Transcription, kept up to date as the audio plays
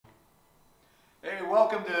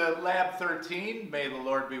welcome to Lab 13. May the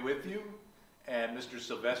Lord be with you. And Mr.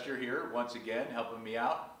 Sylvester here, once again, helping me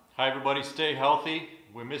out. Hi everybody, stay healthy.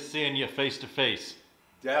 We miss seeing you face to face.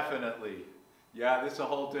 Definitely. Yeah, this is a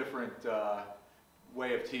whole different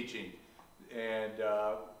way of teaching. And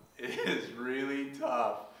it is really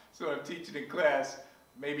tough. So I'm teaching in class,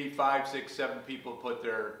 maybe 5, 6, 7 people put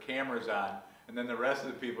their cameras on, and then the rest of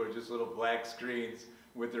the people are just little black screens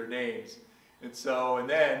with their names. And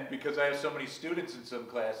then, because I have so many students in some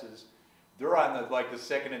classes, they're on the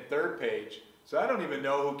second and third page, so I don't even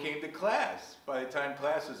know who came to class by the time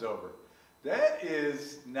class is over. That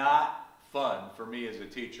is not fun for me as a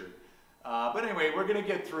teacher. But anyway, we're going to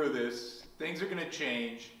get through this. Things are going to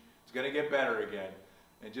change. It's going to get better again.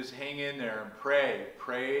 And just hang in there and pray.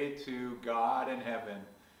 Pray to God in heaven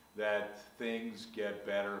that things get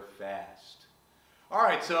better fast. All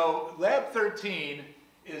right, so Lab 13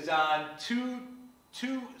 is on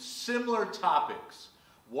two similar topics.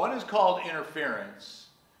 One is called interference,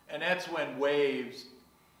 and that's when waves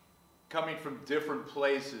coming from different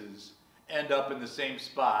places end up in the same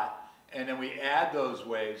spot, and then we add those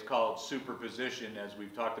waves, called superposition, as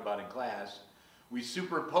we've talked about in class. We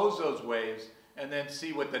superimpose those waves and then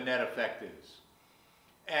see what the net effect is.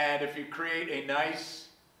 And if you create a nice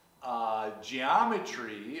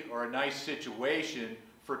geometry or a nice situation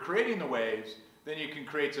for creating the waves, then you can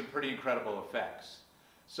create some pretty incredible effects.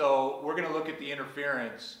 So we're going to look at the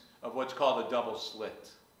interference of what's called a double slit.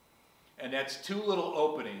 And that's two little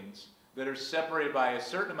openings that are separated by a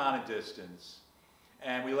certain amount of distance.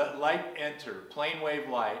 And we let light enter, plane wave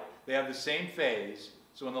light. They have the same phase.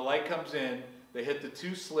 So when the light comes in, they hit the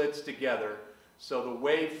two slits together. So the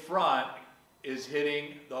wave front is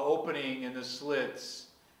hitting the opening in the slits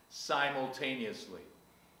simultaneously.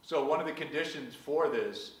 So one of the conditions for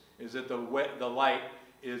this is that the light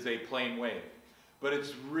is a plane wave. But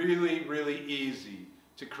it's really, really easy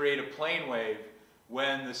to create a plane wave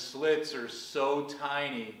when the slits are so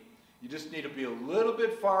tiny. You just need to be a little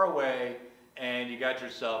bit far away and you got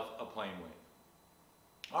yourself a plane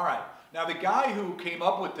wave. All right, now the guy who came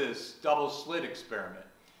up with this double slit experiment,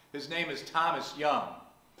 his name is Thomas Young.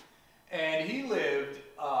 And he lived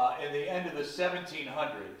in the end of the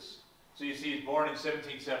 1700s. So you see he's born in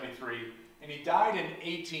 1773. And he died in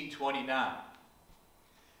 1829.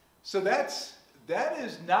 So that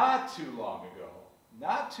is not too long ago.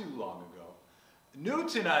 Not too long ago.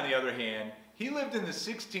 Newton, on the other hand, he lived in the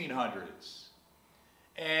 1600s.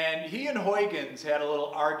 And he and Huygens had a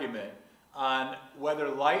little argument on whether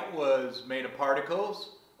light was made of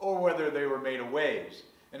particles or whether they were made of waves.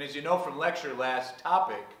 And as you know from lecture last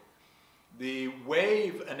topic, the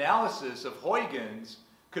wave analysis of Huygens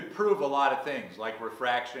could prove a lot of things, like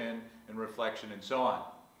refraction and reflection and so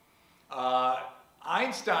on.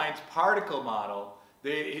 Einstein's particle model,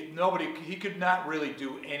 he could not really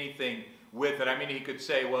do anything with it. I mean, he could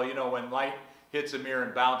say, well, you know, when light hits a mirror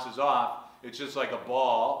and bounces off, it's just like a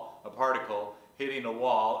ball, a particle, hitting a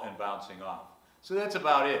wall and bouncing off. So that's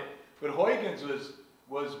about it. But Huygens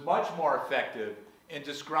was much more effective in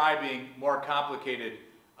describing more complicated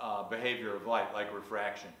behavior of light, like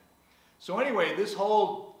refraction. So anyway, this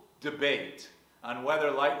whole debate on whether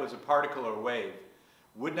light was a particle or wave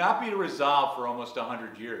would not be resolved for almost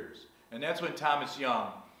 100 years. And that's when Thomas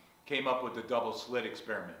Young came up with the double slit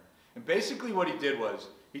experiment. And basically what he did was,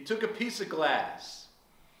 he took a piece of glass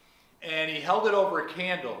and he held it over a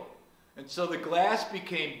candle. And so the glass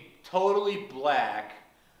became totally black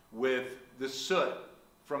with the soot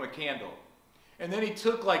from a candle. And then he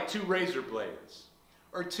took like 2 razor blades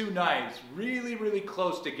or 2 knives really, really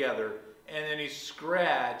close together, and then he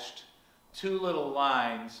scratched 2 little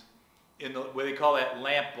lines in what they call that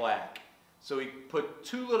lamp black. So he put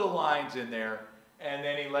 2 little lines in there, and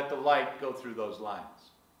then he let the light go through those lines.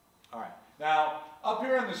 All right. Now, up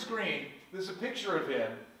here on the screen, there's a picture of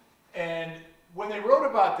him, and when they wrote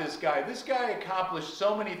about this guy accomplished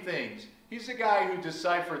so many things. He's the guy who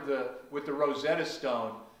deciphered with the Rosetta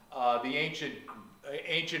Stone the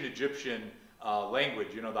ancient Egyptian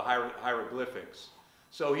language, you know, the hieroglyphics.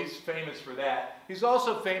 So he's famous for that. He's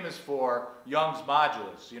also famous for Young's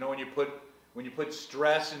modulus. You know, when you put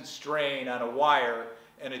stress and strain on a wire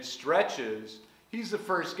and it stretches, he's the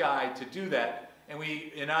first guy to do that. And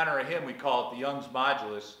in honor of him, we call it the Young's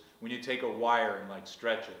modulus when you take a wire and like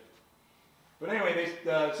stretch it. But anyway,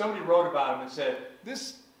 somebody wrote about him and said,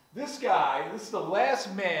 this guy, this is the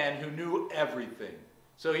last man who knew everything.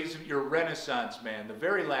 So he's your Renaissance man, the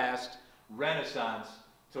very last Renaissance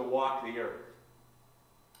to walk the earth.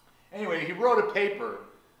 Anyway, he wrote a paper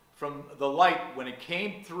from the light when it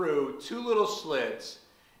came through 2 little slits.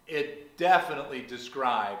 It definitely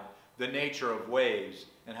described the nature of waves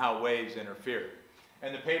and how waves interfere.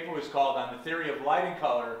 and the paper was called On the Theory of Light and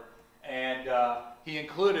Color, and he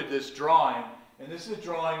included this drawing, and this is a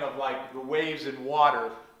drawing of like the waves in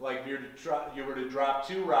water, like if you were to drop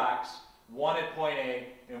two rocks, one at point A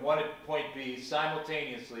and one at point B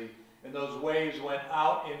simultaneously, and those waves went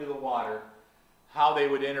out into the water, how they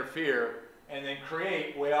would interfere, and then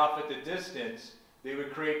create, way off at the distance, they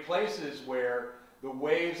would create places where the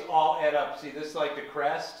waves all add up. See, this is like the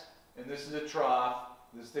crest, and this is the trough,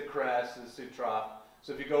 this is the crest, this is the trough.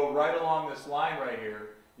 So if you go right along this line right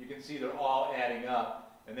here, you can see they're all adding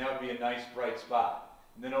up, and that would be a nice bright spot.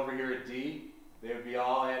 And then over here at D, they would be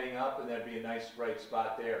all adding up, and that'd be a nice bright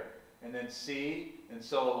spot there. And then C, and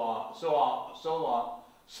so on,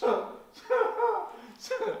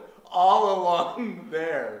 all along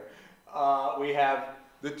there, we have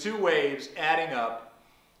the two waves adding up,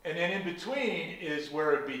 and then in between is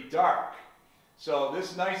where it'd be dark. So this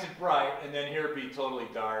is nice and bright, and then here it'd be totally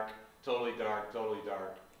dark, totally dark, totally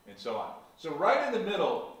dark, and so on. So right in the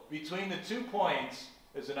middle, between the 2 points,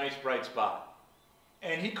 is a nice bright spot.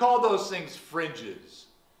 And he called those things fringes,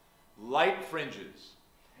 light fringes.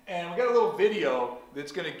 And we got a little video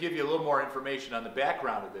that's going to give you a little more information on the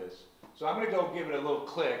background of this. So I'm going to go give it a little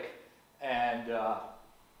click, and it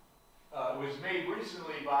was made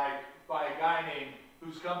recently by a guy named,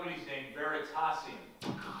 whose company's named Veritasium.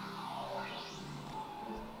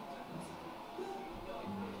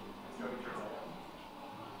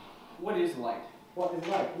 What is light? What is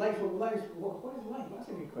light? What is light? That's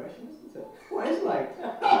a good question, isn't it? What is light?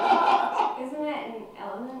 Isn't it an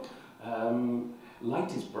element?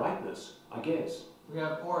 Light is brightness, I guess. We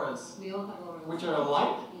have auras. We all have auras. Which are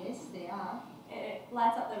light? Yes, they are. It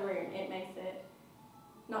lights up the room. It makes it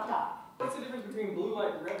not dark. What's the difference between blue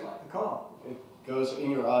light and red light? The colour. It goes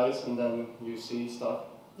in your eyes and then you see stuff.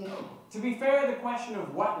 Yeah. To be fair, the question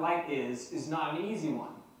of what light is not an easy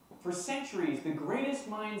one. For centuries, the greatest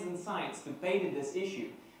minds in science debated this issue.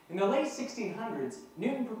 In the late 1600s,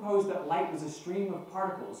 Newton proposed that light was a stream of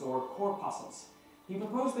particles, or corpuscles. He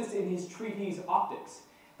proposed this in his treatise Optics.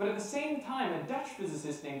 But at the same time, a Dutch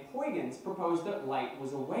physicist named Huygens proposed that light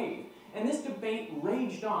was a wave. And this debate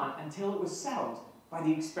raged on until it was settled by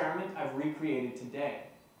the experiment I've recreated today.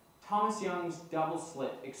 Thomas Young's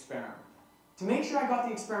double-slit experiment. To make sure I got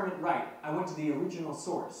the experiment right, I went to the original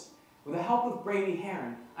source. With the help of Brady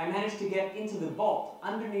Heron, I managed to get into the vault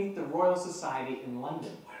underneath the Royal Society in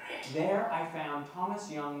London. There I found Thomas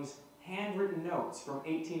Young's handwritten notes from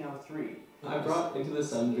 1803. I brought into the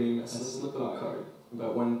sunbeam a slip of card,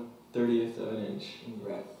 about 1/30th of an inch in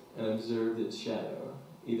breadth, and observed its shadow,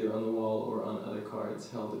 either on the wall or on other cards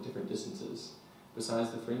held at different distances. Besides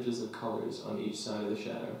the fringes of colors on each side of the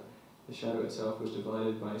shadow itself was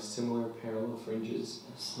divided by similar parallel fringes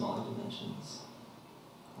of smaller dimensions.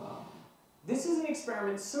 Wow. This is an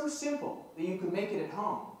experiment so simple that you could make it at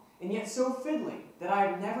home, and yet so fiddly that I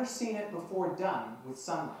had never seen it before done with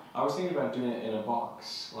sunlight. I was thinking about doing it in a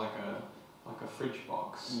box, like a fridge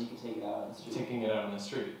box. And you can take it out on the street. Taking it out on the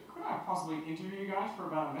street. Could I possibly interview you guys for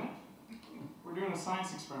about a minute? We're doing a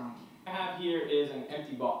science experiment. I have here is an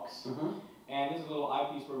empty box. Mm-hmm. And this is a little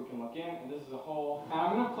eyepiece where we can look in, and this is a hole. And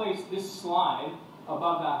I'm going to place this slide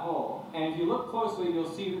above that hole. And if you look closely, you'll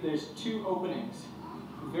see that there's two openings.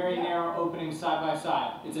 Very narrow openings side by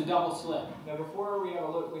side. It's a double slit. Now before we have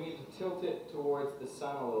a look, we need to tilt it towards the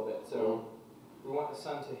sun a little bit. So we want the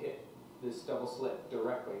sun to hit this double slit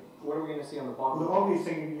directly. What are we going to see on the bottom? Well, the obvious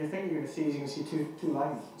thing you're going to see is you're going to see two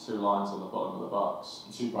lines. Two lines on the bottom of the box.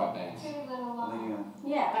 Two bright bands. Two little lines.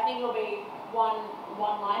 Yeah, I think it'll be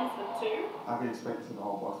one line for two. I'd be expecting the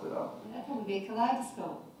whole box lit up. That'll probably be a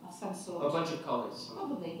kaleidoscope of some sort. A bunch of colors.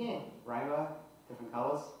 Probably, yeah. Rainbow, different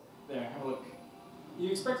colours. There, have a look. You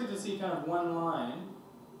expected to see kind of one line.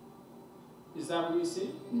 Is that what you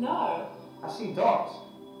see? No. I see dots.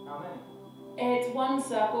 How many? It's one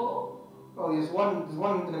circle. Well, there's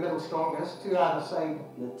one in the middle strongest, two either side.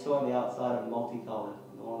 The two on the outside are multicolored.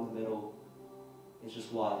 The one in the middle is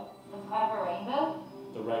just white. Does it have a rainbow?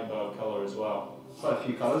 The rainbow of colour as well. Quite a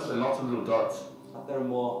few colours, and lots of little dots. But there are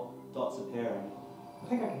more dots appearing. I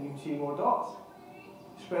think I can even see more dots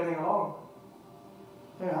spreading along.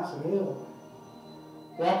 Yeah, that's amazing.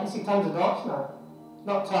 Yeah, I can see tons of dots now.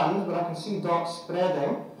 Not tons, but I can see dots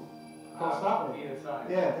spreading across that way. Either side.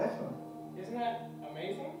 Yeah, definitely. Isn't that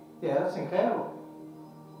amazing? Yeah, that's incredible.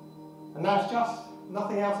 And that's just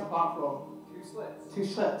nothing else apart from Two slits. two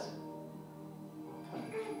slits.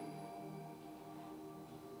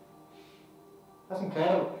 That's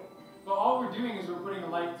incredible. But all we're doing is we're putting a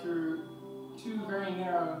light through two very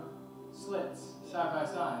narrow slits side by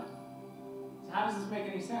side. So how does this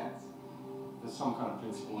make any sense? There's some kind of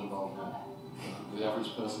principle involved there. The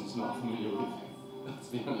average person's not familiar with. That's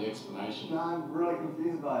the only explanation. No, I'm really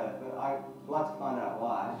confused by it, but I'd like to find out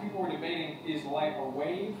why. People were debating, is light a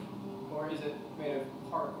wave or is it made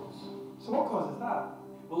of particles? So what causes that?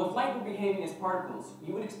 Well, if light were behaving as particles,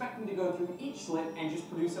 you would expect them to go through each slit and just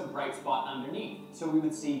produce a bright spot underneath. So we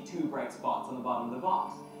would see two bright spots on the bottom of the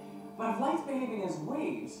box. But if light's behaving as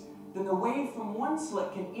waves, then the wave from one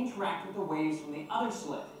slit can interact with the waves from the other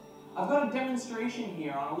slit. I've got a demonstration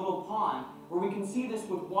here on a little pond where we can see this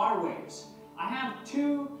with water waves. I have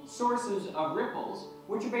two sources of ripples,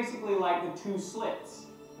 which are basically like the two slits.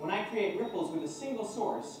 When I create ripples with a single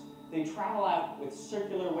source, they travel out with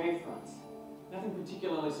circular wavefronts. Nothing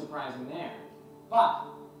particularly surprising there. But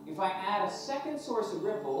if I add a second source of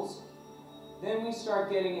ripples, then we start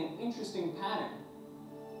getting an interesting pattern.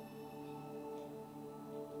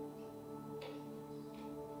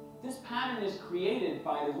 This pattern is created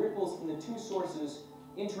by the ripples from the two sources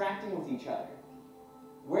interacting with each other.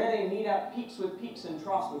 Where they meet up peaks with peaks and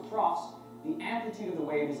troughs with troughs, the amplitude of the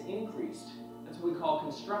wave is increased. That's what we call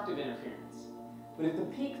constructive interference. But if the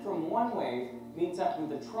peak from one wave meets up with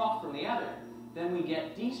the trough from the other, then we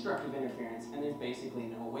get destructive interference and there's basically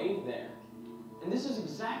no wave there. And this is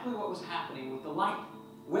exactly what was happening with the light.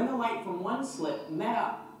 When the light from one slit met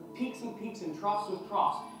up, peaks with peaks and troughs with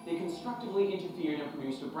troughs, they constructively interfered and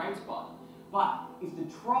produced a bright spot. But if the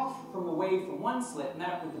trough from the wave from one slit met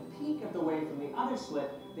up with the peak of the wave from the other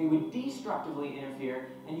slit, they would destructively interfere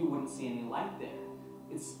and you wouldn't see any light there.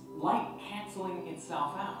 It's light cancelling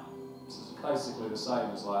itself out. This is basically the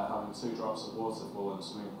same as like having 2 drops of water fall in a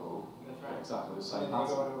swimming pool. That's right. Exactly the same And then they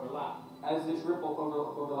go and overlap. As this ripple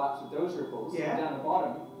overlaps with those ripples, down the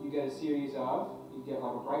bottom, you get a series of, you get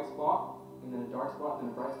like a bright spot, and then a dark spot, then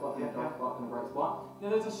a bright spot, then a dark spot, then a bright spot. Now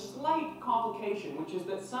there's a slight complication, which is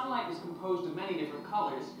that sunlight is composed of many different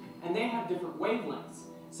colors, and they have different wavelengths.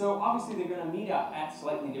 So obviously they're going to meet up at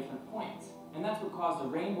slightly different points. And that's what caused the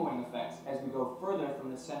rainbowing effects as we go further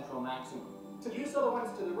from the central maximum. So you saw the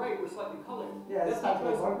ones to the right were slightly colored. Yeah, that's that's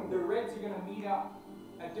because working. the reds are going to meet up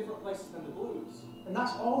at different places than the blues. And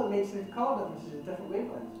that's all that makes the colour difference, is a different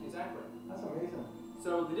wavelength. Exactly. That's amazing.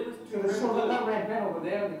 So the difference So, between that red bit over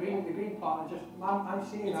there, the green part, I'm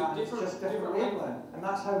seeing It's that, a it's just different different wavelength. And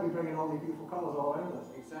that's how we bring in all these beautiful colours all around us.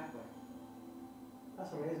 Exactly.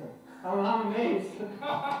 That's amazing. I'm amazed.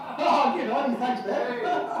 Oh, good on you, thanks, Ben.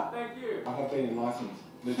 Hey, thank you. I have been enlightened,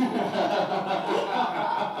 literally.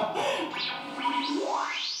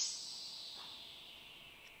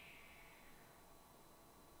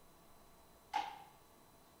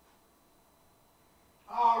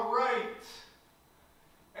 All right.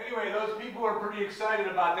 Anyway, those people are pretty excited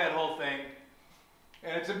about that whole thing.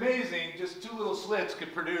 And it's amazing, just 2 little slits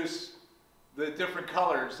could produce the different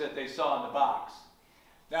colors that they saw in the box.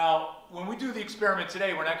 Now, when we do the experiment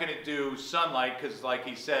today, we're not going to do sunlight because, like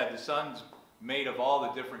he said, the sun's made of all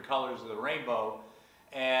the different colors of the rainbow.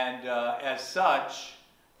 And as such,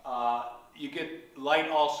 you get light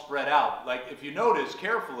all spread out. Like if you notice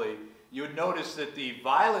carefully, you would notice that the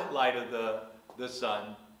violet light of the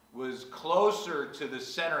sun was closer to the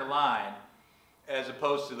center line as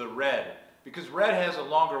opposed to the red, because red has a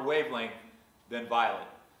longer wavelength than violet.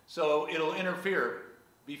 So it'll interfere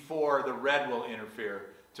before the red will interfere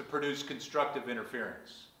to produce constructive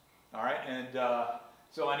interference. All right, and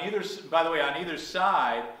so on either, by the way, on either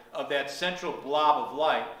side of that central blob of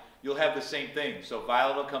light, you'll have the same thing. So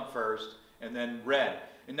violet will come first, and then red.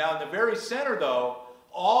 And now in the very center, though,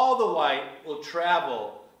 all the light will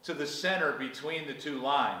travel to the center between the 2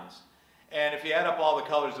 lines. And if you add up all the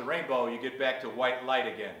colors of the rainbow, you get back to white light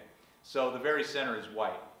again. So the very center is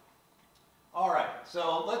white. All right,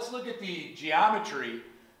 so let's look at the geometry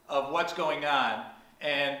of what's going on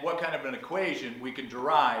and what kind of an equation we can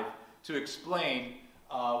derive to explain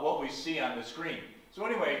what we see on the screen. So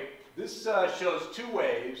anyway, this shows 2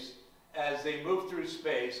 waves as they move through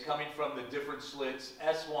space coming from the different slits,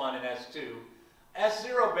 S1 and S2.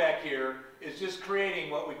 S0 back here is just creating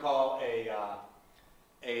what we call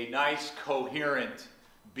a nice coherent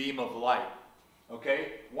beam of light.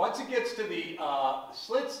 Okay? Once it gets to the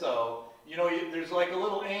slits though, you know, there's like a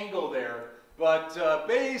little angle there, but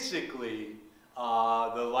basically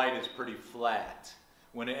the light is pretty flat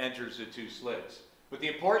when it enters the 2 slits. But the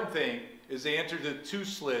important thing is they enter the 2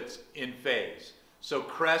 slits in phase. So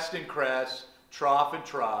crest and crest, trough and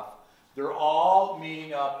trough, they're all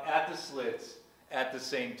meeting up at the slits at the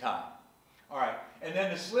same time. All right, and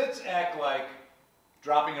then the slits act like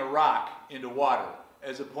dropping a rock into water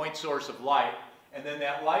as a point source of light, and then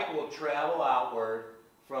that light will travel outward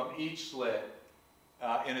from each slit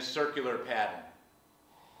in a circular pattern.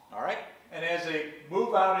 All right, and as they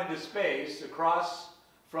move out into space across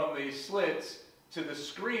from the slits to the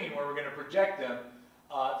screen where we're going to project them,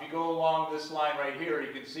 if you go along this line right here,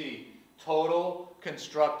 you can see total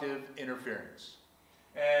constructive interference.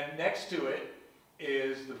 And next to it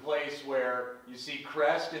is the place where you see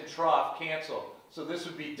crest and trough cancel. So this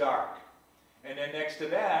would be dark. And then next to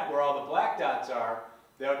that, where all the black dots are,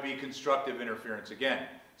 that would be constructive interference again.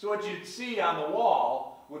 So what you'd see on the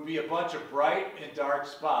wall would be a bunch of bright and dark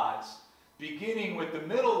spots, beginning with the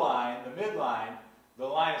middle line, the midline, the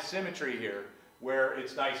line of symmetry here, where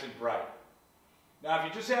it's nice and bright. Now if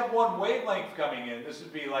you just have one wavelength coming in, this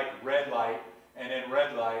would be like red light, and then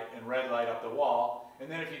red light up the wall. And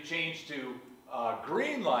then if you change to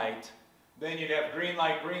green light, then you'd have green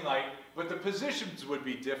light, but the positions would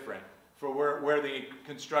be different for where they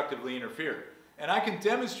constructively interfere. And I can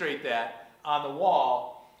demonstrate that on the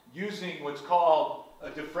wall using what's called a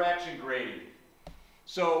diffraction grating.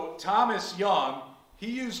 So Thomas Young, he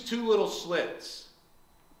used two little slits.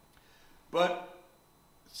 But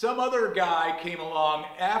some other guy came along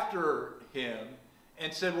after him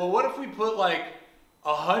and said, well, what if we put like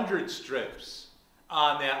 100 strips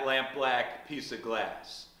on that lamp black piece of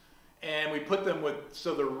glass? And we put them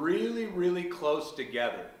so they're really, really close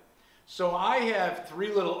together. So I have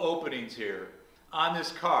three little openings here on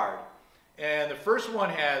this card. And the first one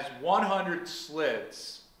has 100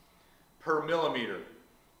 slits per millimeter.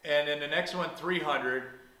 And then the next one 300.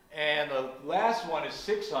 And the last one is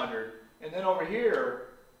 600. And then over here,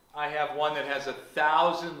 I have one that has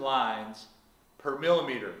 1,000 lines per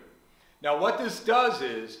millimeter. Now what this does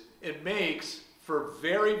is, it makes for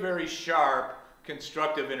very, very sharp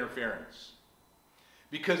constructive interference.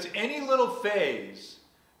 Because any little phase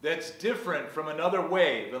that's different from another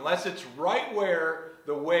wave, unless it's right where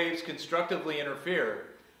the waves constructively interfere,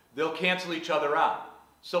 they'll cancel each other out.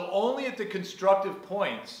 So only at the constructive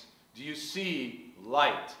points do you see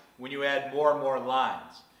light when you add more and more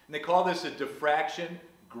lines. And they call this a diffraction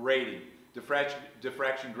grating.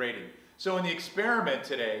 Diffraction grating. So in the experiment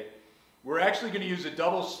today, we're actually going to use a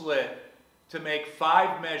double slit to make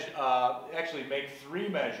make 3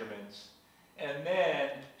 measurements, and then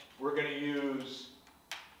we're going to use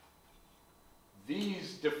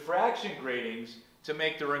these diffraction gratings to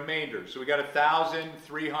make the remainder. So we got 1,000,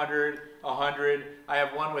 300, 100. I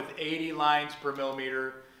have one with 80 lines per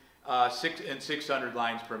millimeter, and 600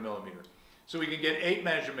 lines per millimeter. So we can get 8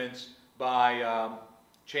 measurements by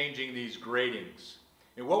changing these gratings.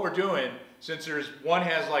 And what we're doing, since one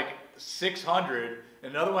has like 600,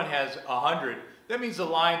 and another one has 100, that means the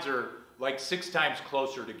lines are like 6 times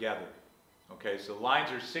closer together. Okay, so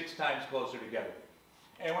lines are 6 times closer together.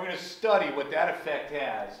 And we're going to study what that effect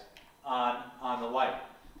has on the light.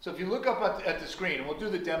 So if you look up at the screen, and we'll do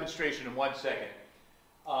the demonstration in 1 second.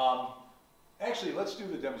 Actually, let's do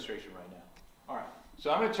the demonstration right now. All right,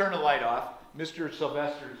 so I'm going to turn the light off. Mr.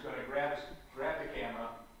 Sylvester is going to grab the camera,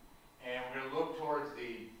 and we're going to look towards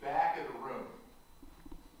the back of the room.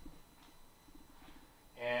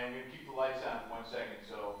 And we're going to keep the lights on for 1 second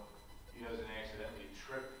so he doesn't accidentally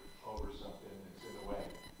trip over something that's in the way.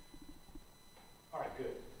 All right,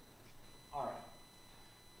 good. All right.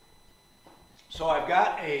 So I've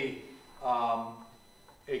got a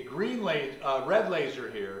red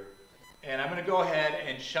laser here, and I'm going to go ahead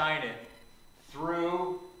and shine it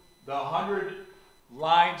through the 100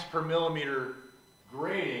 lines per millimeter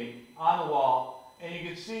grating on the wall, and you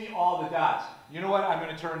can see all the dots. You know what? I'm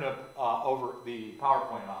going to turn the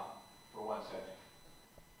PowerPoint off for 1 second,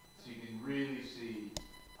 so you can really see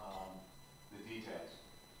the details.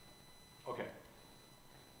 Okay.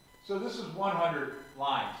 So this is 100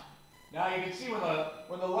 lines. Now you can see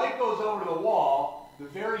when the light goes over to the wall, the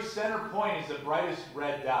very center point is the brightest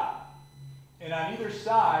red dot. And on either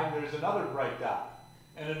side, there's another bright dot,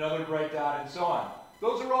 and another bright dot, and so on.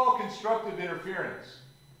 Those are all constructive interference.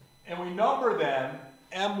 And we number them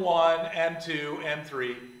M1, M2,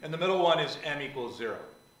 M3, and the middle one is M equals 0.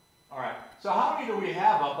 All right, so how many do we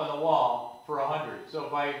have up on the wall for 100? So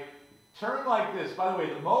if I turn like this, by the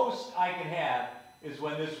way, the most I can have is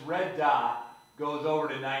when this red dot goes over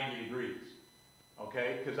to 90 degrees,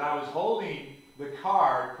 okay? Because I was holding the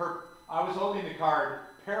card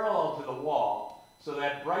parallel to the wall, so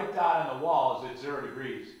that bright dot on the wall is at 0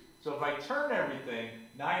 degrees. So if I turn everything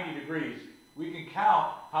 90 degrees, we can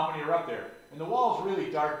count how many are up there. And the wall is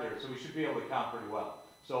really dark there, so we should be able to count pretty well.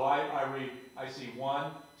 So I see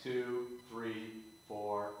 1, 2, 3,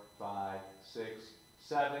 4, 5, 6,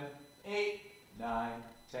 7, 8, 9,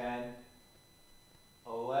 10,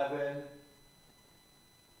 11.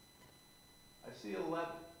 I see 11. I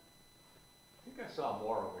think I saw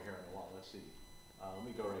more over here on the wall. Let's see. Let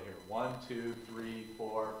me go right here. 1, 2, 3,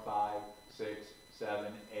 4, 5, 6,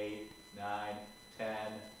 7, 8, 9, 10,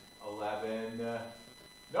 11.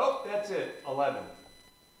 Nope, that's it, 11.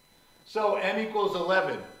 So m equals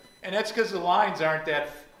 11. And that's because the lines aren't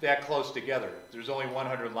that close together. There's only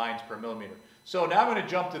 100 lines per millimeter. So now I'm going to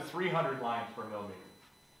jump to 300 lines per millimeter.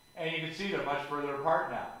 And you can see they're much further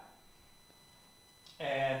apart now.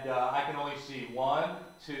 And I can only see 1,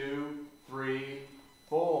 2, 3,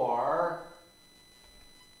 4.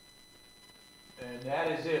 And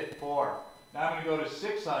that is it, 4. Now I'm going to go to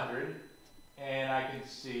 600. And I can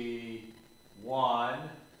see 1,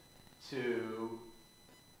 2,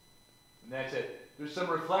 and that's it. There's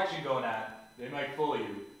some reflection going on. They might fool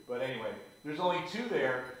you, but anyway, there's only 2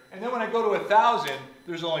 there. And then when I go to 1,000,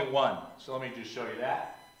 there's only 1. So let me just show you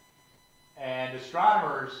that. And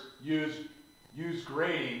astronomers use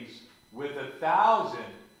gratings with 1,000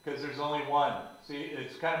 because there's only 1. See,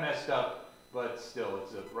 it's kind of messed up, but still,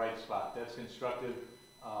 it's a bright spot. That's constructive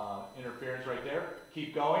interference right there.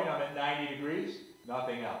 Keep going. I'm at 90 degrees.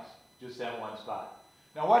 Nothing else. Just that one spot.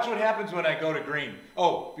 Now watch what happens when I go to green.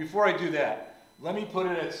 Oh, before I do that, let me put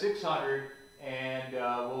it at 600 and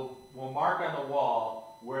we'll mark on the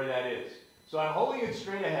wall where that is. So I'm holding it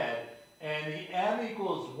straight ahead and the m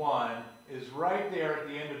equals 1 is right there at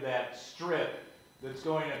the end of that strip that's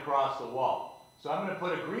going across the wall. So I'm going to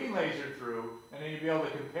put a green laser through and then you'll be able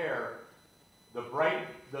to compare the bright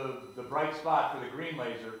spot for the green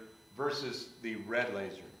laser versus the red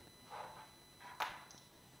laser.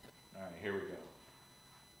 All right, here we go.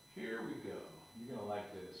 Here we go. You're going to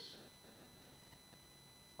like this.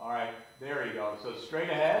 All right, there you go. So straight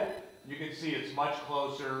ahead, you can see it's much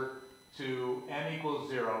closer to m equals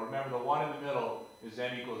 0. Remember, the 1 in the middle is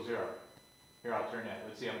m equals 0. Here, I'll turn that.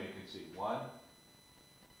 Let's see how many you can see.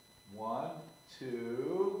 1,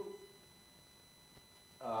 2.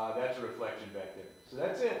 That's a reflection back there. So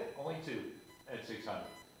that's it. Only 2 at 600.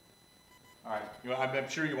 All right, I'm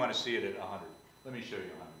sure you want to see it at 100. Let me show you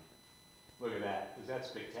 100. Look at that. Is that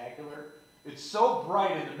spectacular? It's so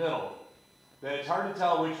bright in the middle that it's hard to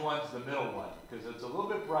tell which one's the middle one because it's a little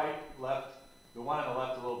bit bright left. The one on the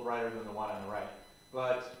left is a little brighter than the one on the right.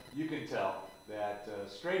 But you can tell that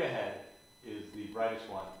straight ahead is the brightest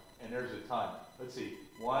one. And there's a ton. Let's see.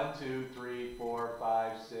 1, 2, 3, 4,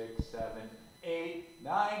 5, 6, 7, 8,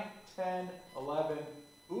 9, 10, 11.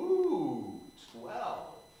 Ooh, 12.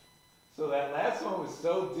 So that last one was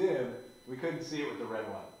so dim, we couldn't see it with the red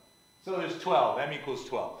one. So there's 12. M equals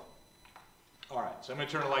 12. All right, so I'm going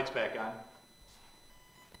to turn the lights back on.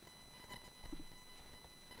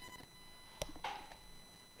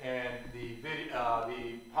 And the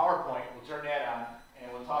PowerPoint, we'll turn that on,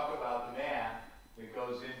 and we'll talk about the math that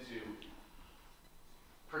goes into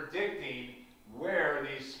predicting where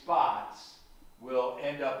these spots will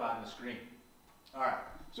end up on the screen. All right.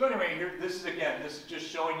 So anyway, here, this is just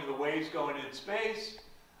showing you the waves going in space.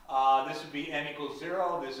 This would be m equals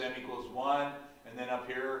 0, this m equals 1, and then up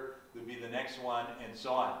here would be the next one, and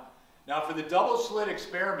so on. Now for the double slit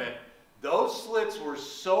experiment, those slits were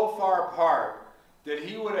so far apart that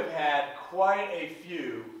he would have had quite a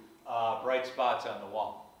few bright spots on the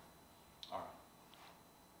wall. All right.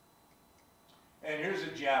 And here's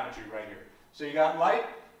the geometry right here. So you got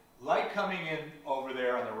light coming in over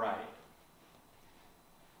there on the right.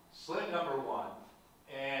 Slit number 1,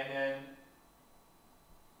 and then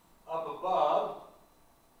up above,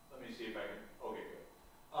 let me see if I can, okay,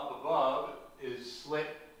 good. Up above is slit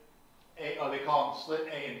A, oh, they call them slit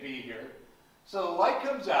A and B here. So the light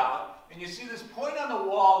comes out, and you see this point on the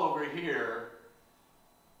wall over here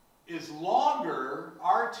is longer,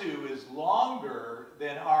 R2 is longer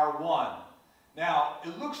than R1. Now,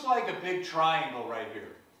 it looks like a big triangle right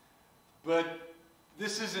here, but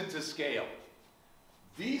this isn't to scale.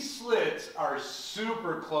 These slits are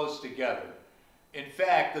super close together. In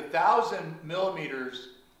fact, 1,000 millimeters,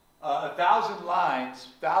 1,000 lines,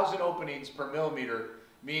 1,000 openings per millimeter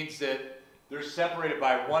means that they're separated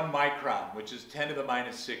by 1 micron, which is 10 to the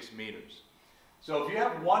minus 6 meters. So if you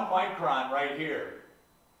have 1 micron right here,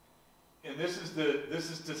 and this is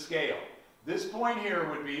to scale, this point here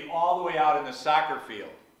would be all the way out in the soccer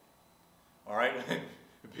field. All right,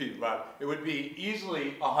 it would be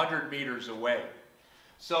easily 100 meters away.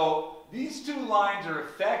 So these two lines are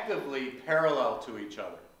effectively parallel to each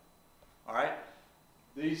other. All right?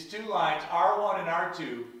 These two lines, R1 and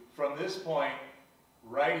R2, from this point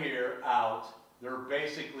right here out, they're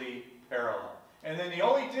basically parallel. And then the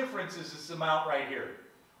only difference is this amount right here.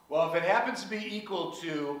 Well, if it happens to be equal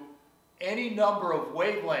to any number of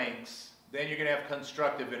wavelengths, then you're going to have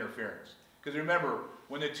constructive interference. Because remember,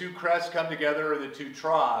 when the two crests come together or the two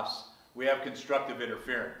troughs, we have constructive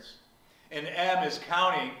interference. And M is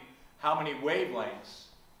counting how many wavelengths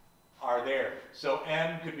are there. So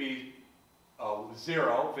M could be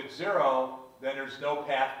 0. If it's 0, then there's no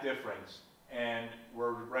path difference, and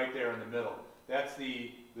we're right there in the middle. That's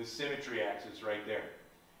the symmetry axis right there.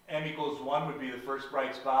 M equals 1 would be the first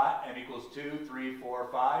bright spot, M equals 2, 3, 4,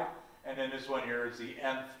 5, and then this one here is the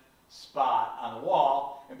nth spot on the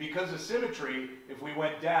wall. And because of symmetry, if we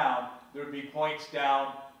went down, there would be points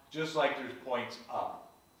down just like there's points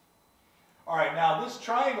up. All right, now this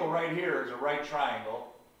triangle right here is a right triangle,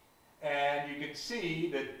 and you can see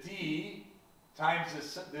that D times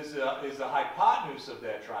this is the hypotenuse of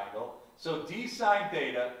that triangle, so D sine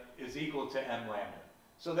theta is equal to m lambda.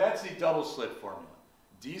 So that's the double slit formula.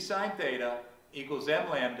 D sine theta equals m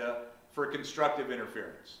lambda for constructive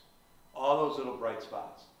interference. All those little bright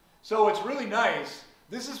spots. So it's really nice.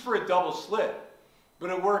 This is for a double slit, but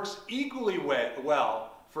it works equally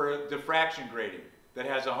well for a diffraction grating that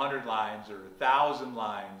has 100 lines or 1,000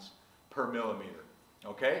 lines per millimeter,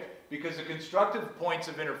 okay? Because the constructive points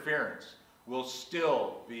of interference will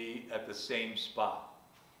still be at the same spot.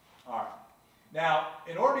 All right. Now,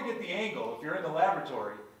 in order to get the angle, if you're in the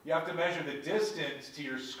laboratory, you have to measure the distance to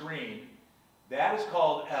your screen. That is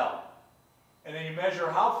called L. And then you measure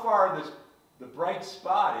how far the bright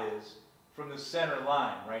spot is from the center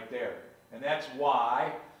line right there. And that's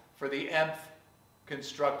Y for the nth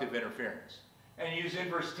constructive interference. And you use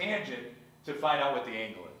inverse tangent to find out what the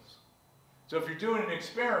angle is. So if you're doing an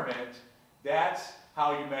experiment, that's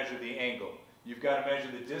how you measure the angle. You've got to measure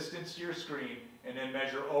the distance to your screen and then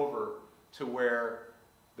measure over to where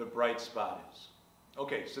the bright spot is.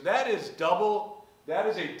 Okay, so that is a double,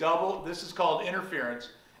 this is called interference,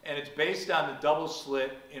 and it's based on the double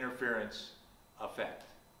slit interference effect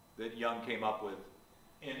that Young came up with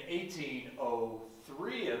in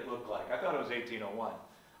 1803, it looked like. I thought it was 1801.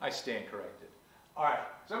 I stand corrected. All right,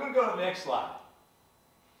 so I'm going to go to the next slide.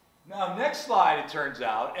 Now, next slide, it turns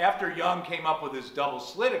out, after Young came up with his double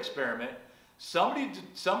slit experiment, somebody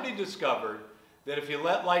discovered that if you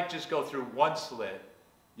let light just go through one slit,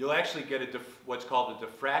 you'll actually get what's called a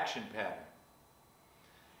diffraction pattern.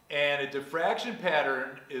 And a diffraction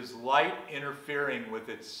pattern is light interfering with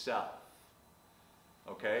itself.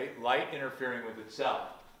 Okay, light interfering with itself.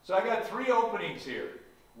 So I got 3 openings here.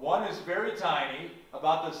 One is very tiny,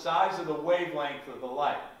 about the size of the wavelength of the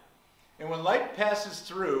light. And when light passes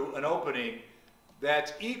through an opening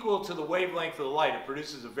that's equal to the wavelength of the light, it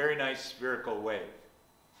produces a very nice spherical wave.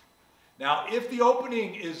 Now, if the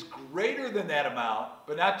opening is greater than that amount,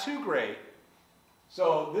 but not too great,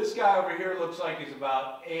 so this guy over here looks like he's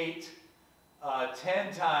about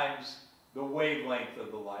 10 times the wavelength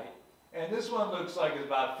of the light, and this one looks like it's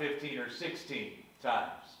about 15 or 16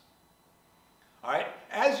 times. All right,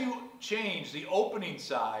 as you change the opening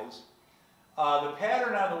size, the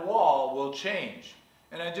pattern on the wall will change.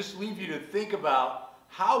 And I just leave you to think about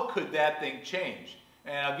how could that thing change.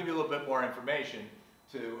 And I'll give you a little bit more information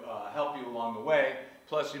to help you along the way.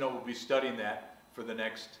 Plus, we'll be studying that for the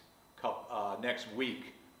next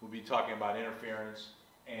week. We'll be talking about interference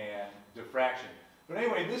and diffraction. But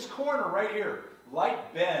anyway, this corner right here,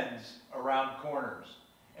 light bends around corners.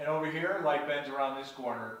 And over here, light bends around this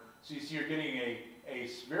corner. So you see you're getting a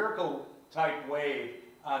spherical type wave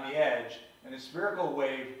on the edge and a spherical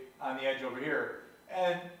wave on the edge over here.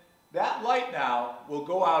 And that light now will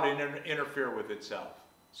go out and interfere with itself.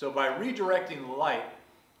 So by redirecting the light,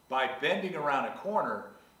 by bending around a corner,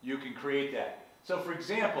 you can create that. So for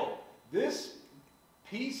example, this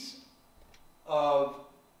piece of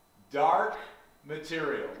dark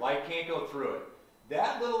material, light can't go through it.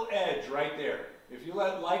 That little edge right there, if you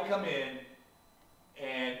let light come in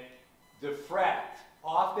and diffract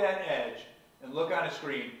off that edge and look on a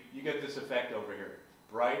screen, you get this effect over here.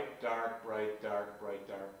 Bright, dark, bright, dark, bright,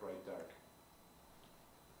 dark, bright, dark.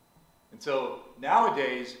 And so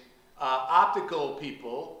nowadays, optical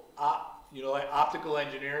people, like optical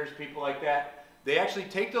engineers, people like that, they actually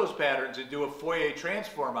take those patterns and do a Fourier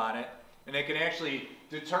transform on it, and they can actually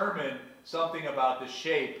determine something about the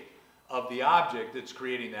shape of the object that's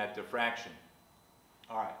creating that diffraction.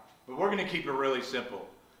 All right, but we're going to keep it really simple.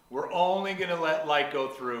 We're only going to let light go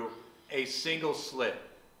through a single slit.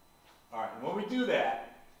 All right, and when we do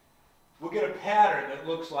that, we'll get a pattern that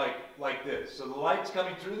looks like this. So the light's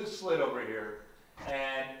coming through the slit over here,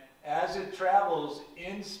 and as it travels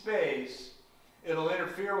in space, it'll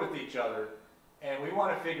interfere with each other, and we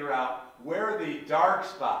want to figure out where are the dark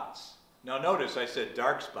spots. Now notice I said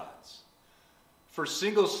dark spots. For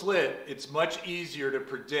single slit, it's much easier to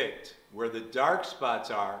predict where the dark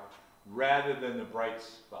spots are rather than the bright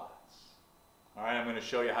spots. All right, I'm going to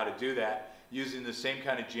show you how to do that using the same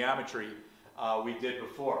kind of geometry we did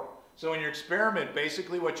before. So in your experiment,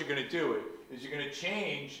 basically what you're going to do is you're going to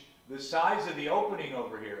change the size of the opening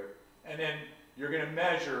over here, and then you're going to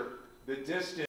measure the distance